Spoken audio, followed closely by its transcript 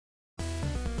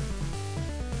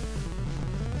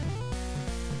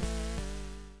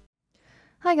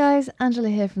Hi guys, Angela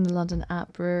here from the London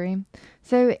App Brewery.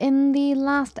 So in the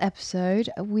last episode,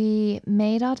 we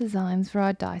made our designs for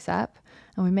our dice app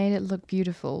and we made it look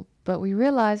beautiful, but we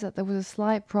realized that there was a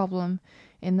slight problem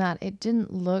in that it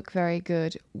didn't look very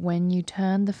good when you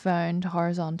turned the phone to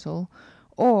horizontal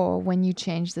or when you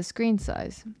changed the screen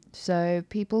size. So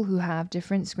people who have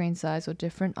different screen size or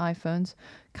different iPhones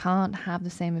can't have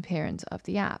the same appearance of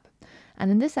the app. And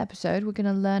in this episode, we're going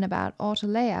to learn about auto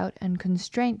layout and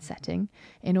constraint setting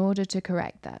in order to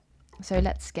correct that. So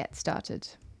let's get started.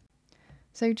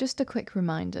 So just a quick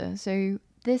reminder. So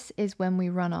this is when we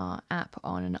run our app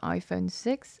on an iPhone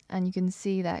 6, and you can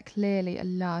see that clearly a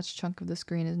large chunk of the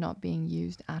screen is not being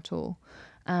used at all.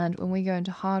 And when we go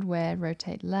into hardware,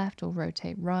 rotate left or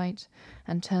rotate right,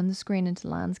 and turn the screen into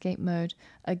landscape mode,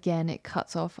 again, it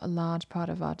cuts off a large part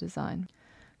of our design.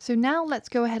 So now let's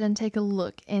go ahead and take a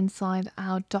look inside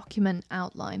our document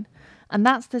outline. And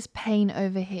that's this pane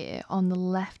over here on the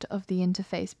left of the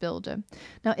interface builder.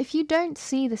 Now, if you don't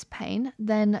see this pane,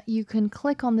 then you can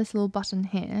click on this little button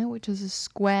here, which is a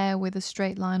square with a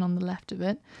straight line on the left of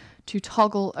it, to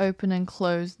toggle open and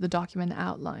close the document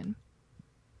outline.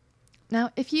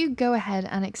 Now, if you go ahead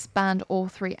and expand all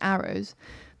three arrows,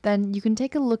 then you can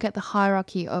take a look at the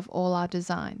hierarchy of all our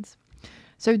designs.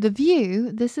 So the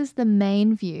view, this is the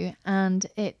main view, and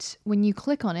when you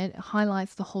click on it, it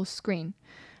highlights the whole screen.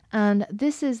 And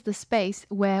this is the space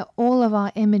where all of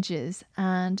our images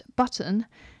and button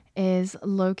is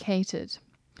located.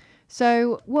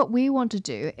 So what we want to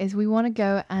do is we want to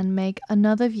go and make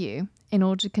another view in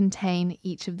order to contain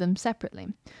each of them separately.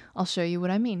 I'll show you what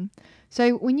I mean.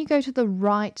 So when you go to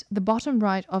the bottom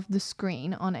right of the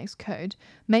screen on Xcode,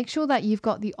 make sure that you've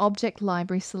got the object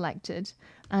library selected,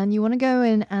 and you want to go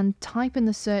in and type in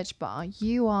the search bar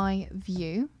UI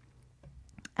view.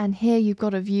 And here you've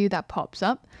got a view that pops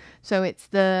up. So it's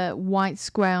the white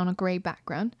square on a gray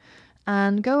background.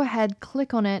 And go ahead,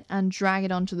 click on it and drag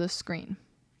it onto the screen.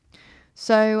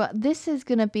 So this is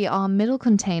going to be our middle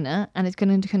container, and it's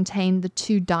going to contain the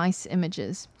two dice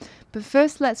images. But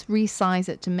first, let's resize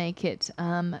it to make it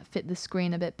fit the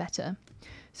screen a bit better.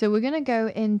 So we're going to go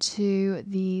into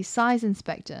the size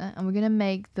inspector, and we're going to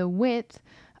make the width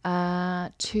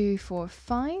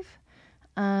 245,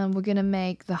 and we're going to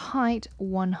make the height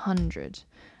 100.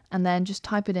 And then just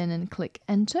type it in and click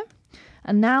enter.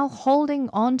 And now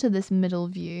holding on to this middle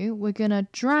view, we're going to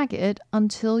drag it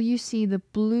until you see the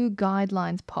blue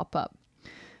guidelines pop up.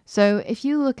 So if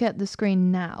you look at the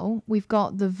screen now, we've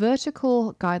got the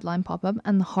vertical guideline pop up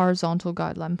and the horizontal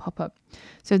guideline pop up.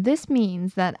 So this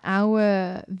means that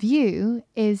our view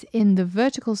is in the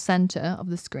vertical center of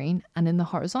the screen and in the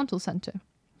horizontal center.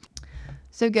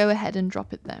 So go ahead and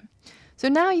drop it there. So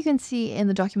now you can see in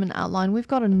the document outline, we've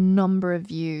got a number of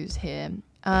views here.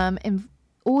 In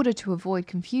order to avoid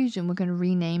confusion, we're going to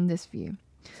rename this view.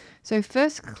 So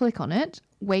first click on it,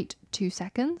 wait 2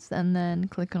 seconds, and then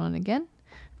click on it again.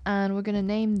 And we're going to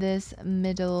name this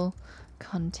middle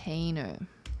container,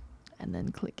 and then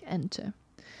click enter.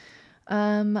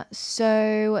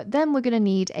 So then we're going to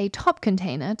need a top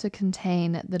container to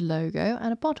contain the logo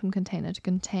and a bottom container to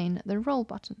contain the roll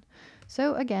button.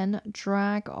 So again,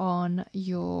 drag on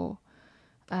your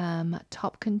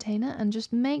top container and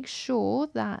just make sure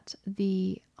that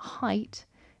the height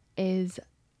is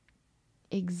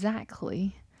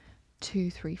exactly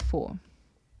 234,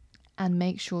 and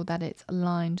make sure that it's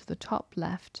aligned to the top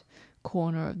left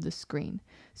corner of the screen.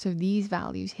 So these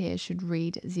values here should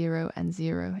read 0 and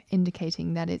 0,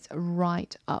 indicating that it's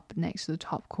right up next to the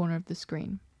top corner of the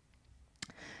screen.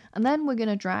 And then we're going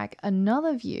to drag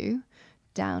another view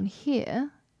down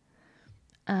here,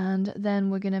 and then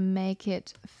we're going to make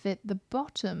it fit the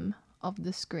bottom of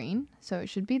the screen. So it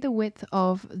should be the width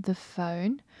of the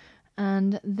phone.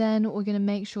 And then we're going to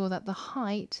make sure that the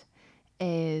height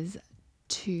is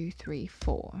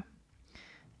 234.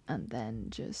 And then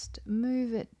just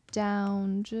move it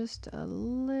down just a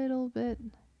little bit.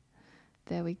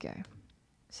 There we go.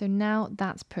 So now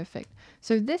that's perfect.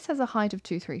 So this has a height of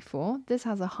 234, this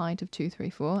has a height of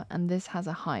 234, and this has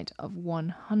a height of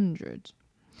 100.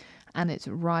 And it's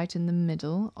right in the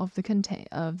middle of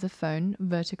the phone,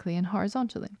 vertically and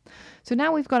horizontally. So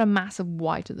now we've got a mass of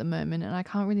white at the moment, and I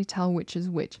can't really tell which is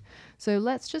which. So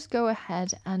let's just go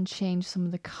ahead and change some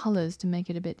of the colors to make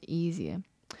it a bit easier.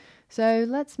 So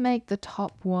let's make the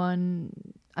top one,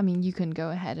 I mean, you can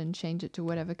go ahead and change it to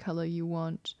whatever color you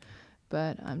want,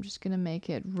 but I'm just going to make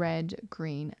it red,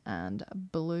 green, and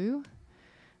blue.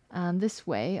 And this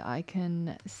way I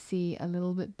can see a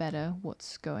little bit better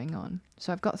what's going on.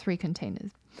 So I've got 3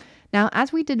 containers. Now,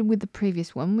 as we did with the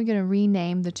previous one, we're going to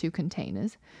rename the two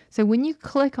containers. So when you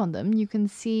click on them, you can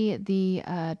see the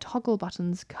toggle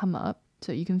buttons come up,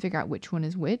 so you can figure out which one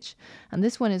is which. And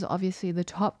this one is obviously the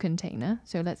top container.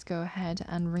 So let's go ahead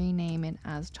and rename it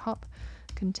as top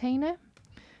container.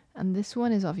 And this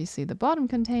one is obviously the bottom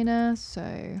container.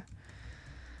 So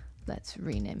let's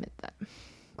rename it that.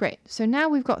 Great. So now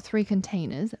we've got 3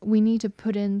 containers. We need to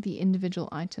put in the individual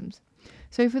items.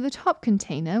 So for the top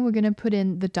container, we're going to put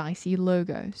in the Dicey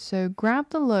logo. So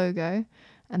grab the logo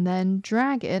and then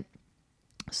drag it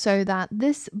so that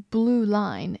this blue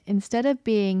line, instead of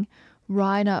being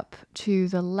right up to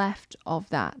the left of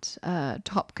that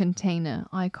top container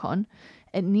icon,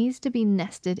 it needs to be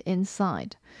nested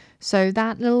inside. So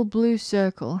that little blue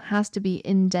circle has to be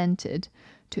indented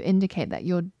to indicate that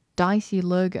your Dicey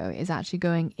logo is actually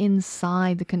going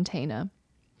inside the container.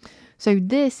 So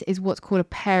this is what's called a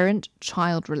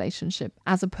parent-child relationship,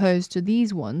 as opposed to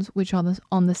these ones, which are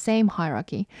on the same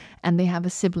hierarchy, and they have a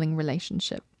sibling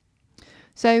relationship.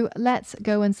 So let's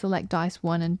go and select Dice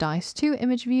 1 and Dice 2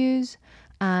 image views,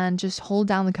 and just hold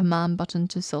down the command button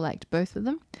to select both of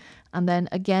them. And then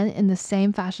again, in the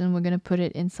same fashion, we're going to put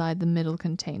it inside the middle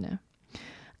container.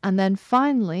 And then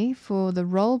finally, for the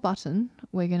roll button,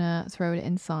 we're going to throw it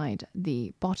inside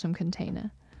the bottom container.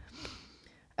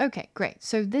 Okay, great.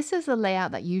 So this is the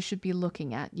layout that you should be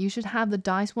looking at. You should have the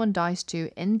Dice 1, Dice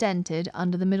 2 indented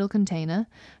under the middle container,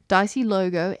 Dicey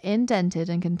logo indented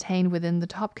and contained within the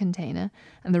top container,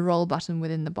 and the roll button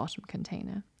within the bottom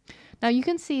container. Now you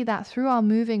can see that through our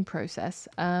moving process,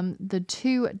 the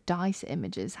 2 dice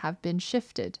images have been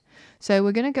shifted. So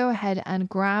we're going to go ahead and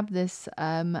grab this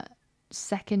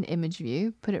second image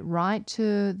view, put it right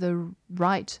to the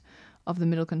right of the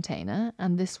middle container,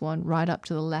 and this one right up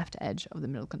to the left edge of the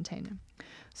middle container.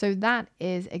 So that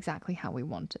is exactly how we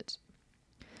want it.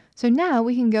 So now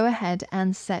we can go ahead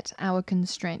and set our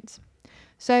constraints.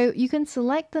 So you can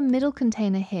select the middle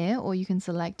container here, or you can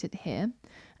select it here.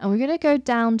 And we're going to go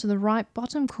down to the right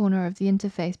bottom corner of the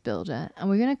interface builder, and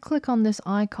we're going to click on this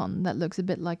icon that looks a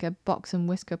bit like a box and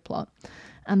whisker plot.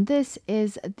 And this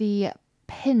is the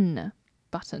pin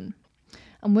button.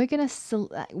 And we're going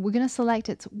to select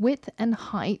its width and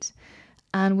height,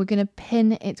 and we're going to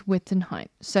pin its width and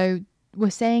height. So we're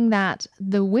saying that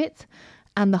the width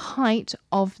and the height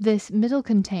of this middle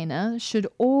container should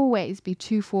always be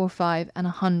 245 and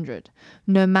 100,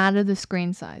 no matter the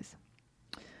screen size.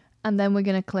 And then we're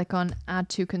going to click on Add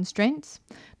to Constraints.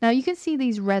 Now you can see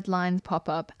these red lines pop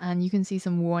up, and you can see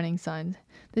some warning signs.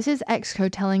 This is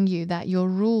Xcode telling you that your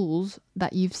rules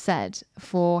that you've set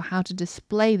for how to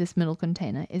display this middle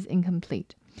container is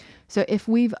incomplete. So if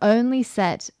we've only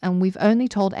set and we've only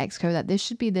told Xcode that this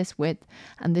should be this width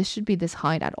and this should be this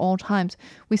height at all times,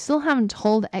 we still haven't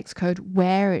told Xcode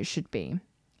where it should be.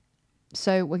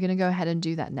 So we're going to go ahead and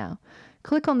do that now.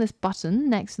 Click on this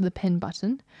button next to the pin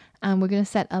button, and we're going to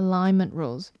set alignment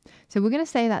rules. So we're going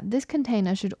to say that this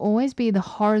container should always be the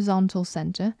horizontal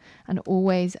center and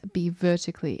always be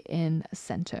vertically in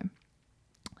center.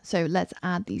 So let's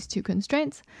add these 2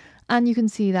 constraints, and you can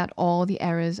see that all the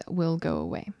errors will go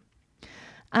away.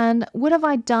 And what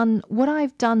I've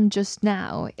done just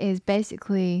now is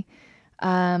basically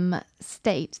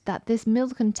state that this middle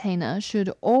container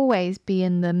should always be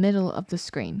in the middle of the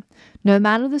screen, no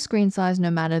matter the screen size,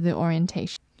 no matter the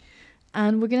orientation.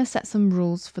 And we're going to set some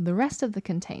rules for the rest of the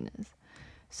containers.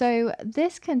 So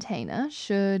this container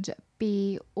should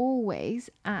be always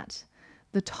at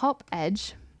the top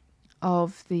edge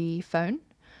of the phone,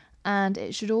 and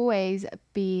it should always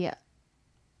be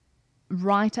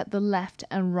right at the left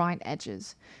and right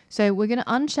edges. So we're going to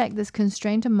uncheck this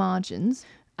constraint to margins,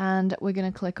 and we're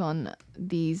going to click on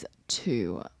these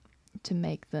 2 to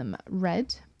make them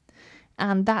red.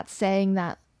 And that's saying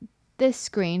that this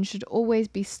screen should always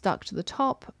be stuck to the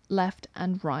top, left,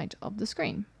 and right of the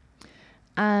screen.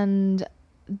 And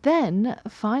then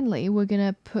finally, we're going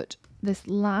to put this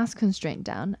last constraint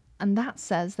down, and that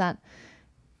says that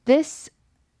this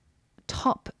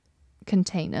top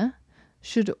container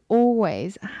should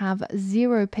always have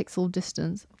 0 pixel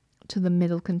distance to the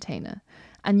middle container.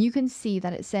 And you can see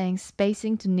that it's saying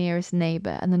spacing to nearest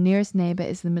neighbor, and the nearest neighbor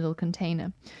is the middle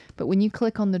container. But when you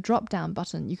click on the drop down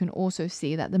button, you can also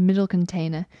see that the middle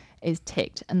container is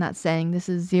ticked, and that's saying this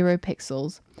is 0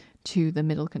 pixels to the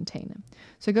middle container.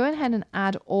 So go ahead and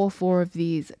add all 4 of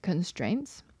these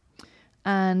constraints.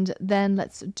 And then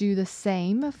let's do the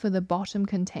same for the bottom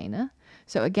container.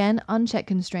 So again, uncheck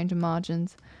constraint to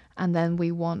margins, and then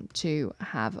we want to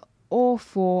have all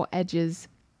 4 edges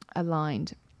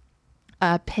aligned.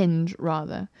 Pinned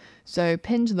rather. So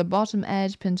pin to the bottom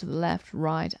edge, pin to the left,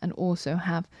 right, and also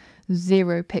have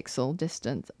 0 pixel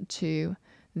distance to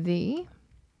the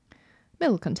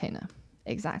middle container,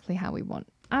 exactly how we want.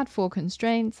 Add 4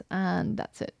 constraints, and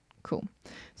that's it. Cool.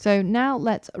 So now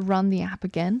let's run the app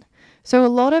again. So a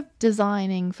lot of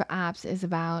designing for apps is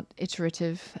about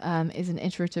an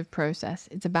iterative process.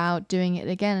 It's about doing it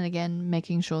again and again,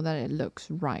 making sure that it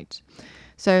looks right.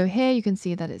 So here you can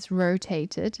see that it's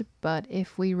rotated, but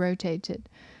if we rotate it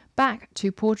back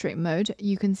to portrait mode,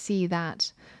 you can see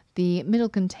that the middle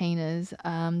containers,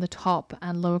 the top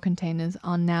and lower containers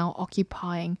are now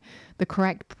occupying the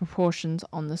correct proportions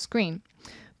on the screen.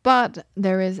 But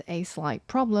there is a slight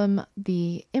problem.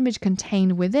 The image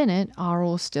contained within it are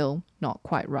all still not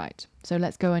quite right. So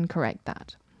let's go and correct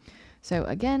that. So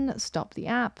again, stop the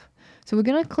app. So we're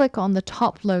going to click on the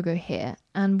top logo here,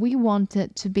 and we want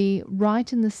it to be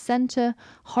right in the center,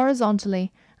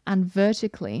 horizontally and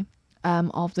vertically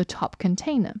of the top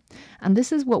container. And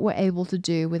this is what we're able to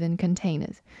do within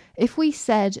containers. If we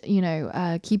said,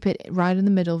 keep it right in the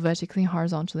middle, vertically and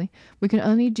horizontally, we can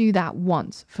only do that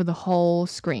once for the whole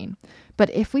screen.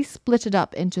 But if we split it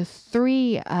up into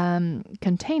 3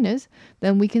 containers,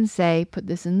 then we can say, put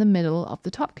this in the middle of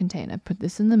the top container, put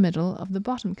this in the middle of the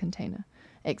bottom container,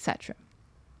 etc.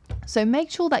 So make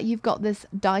sure that you've got this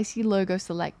dicey logo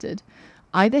selected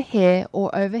either here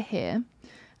or over here.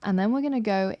 And then we're going to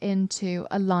go into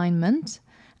alignment,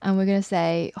 and we're going to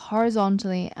say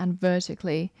horizontally and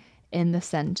vertically in the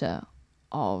center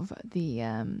of the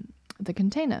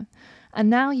container.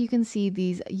 And now you can see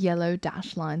these yellow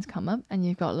dashed lines come up, and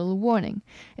you've got a little warning.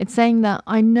 It's saying that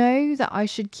I know that I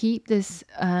should keep this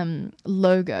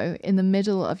logo in the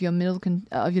middle of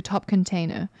your top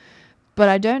container, but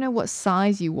I don't know what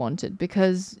size you want it,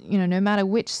 because no matter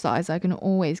which size, I can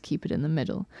always keep it in the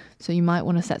middle. So you might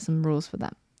want to set some rules for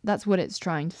that. That's what it's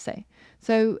trying to say.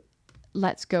 So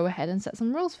let's go ahead and set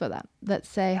some rules for that. Let's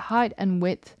say height and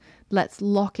width. Let's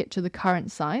lock it to the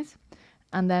current size.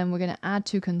 And then we're going to add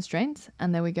 2 constraints.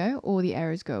 And there we go. All the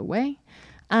errors go away.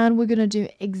 And we're going to do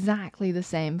exactly the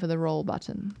same for the roll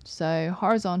button. So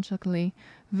horizontally,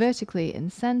 vertically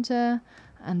in center,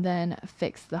 and then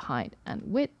fix the height and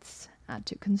widths. Add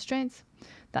 2 constraints.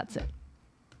 That's it.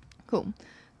 Cool.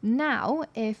 Now,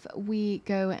 if we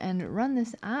go and run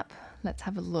this app, let's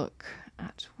have a look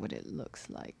at what it looks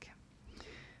like.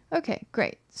 Okay,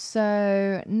 great.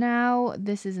 So now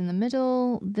this is in the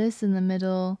middle, this in the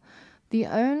middle. The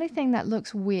only thing that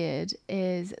looks weird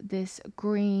is this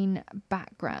green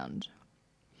background.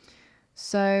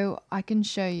 So I can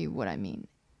show you what I mean.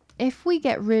 If we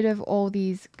get rid of all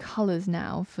these colors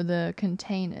now for the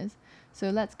containers, so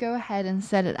let's go ahead and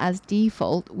set it as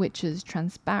default, which is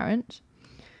transparent.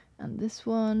 And this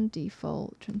one,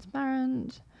 default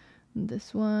transparent. And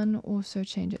this one, also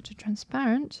change it to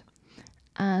transparent.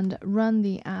 And run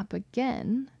the app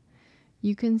again.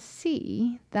 You can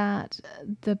see that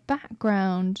the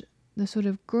background, the sort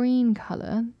of green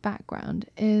color background,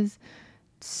 is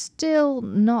still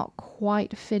not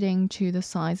quite fitting to the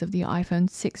size of the iPhone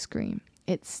 6 screen.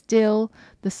 It's still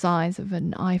the size of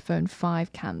an iPhone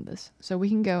 5 canvas. So we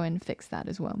can go and fix that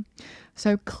as well.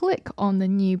 So click on the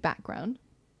new background.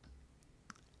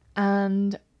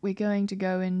 And we're going to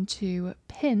go into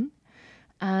pin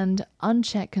and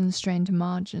uncheck constrained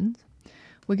margins.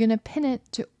 We're going to pin it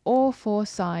to all 4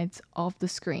 sides of the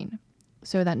screen,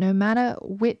 so that no matter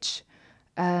which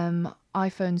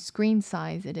iPhone screen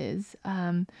size it is,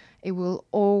 it will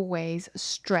always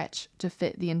stretch to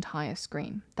fit the entire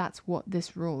screen. That's what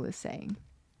this rule is saying.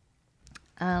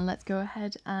 And let's go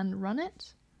ahead and run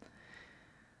it.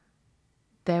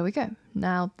 There we go.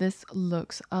 Now this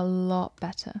looks a lot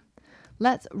better.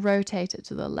 Let's rotate it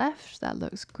to the left. That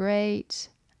looks great.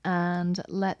 And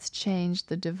let's change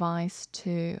the device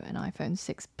to an iPhone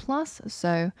 6 Plus.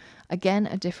 So again,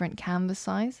 a different canvas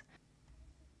size.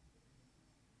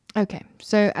 Okay,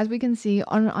 so as we can see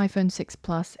on an iPhone 6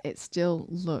 Plus, it still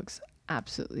looks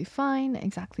absolutely fine,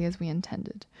 exactly as we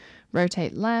intended.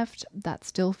 Rotate left, that's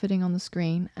still fitting on the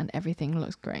screen, and everything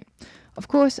looks great. Of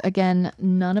course, again,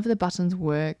 none of the buttons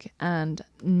work and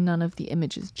none of the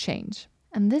images change.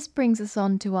 And this brings us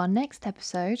on to our next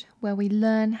episode, where we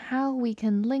learn how we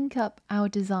can link up our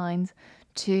designs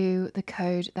to the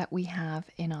code that we have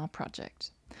in our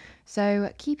project.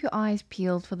 So keep your eyes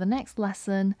peeled for the next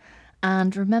lesson,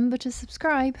 and remember to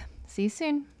subscribe. See you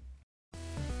soon.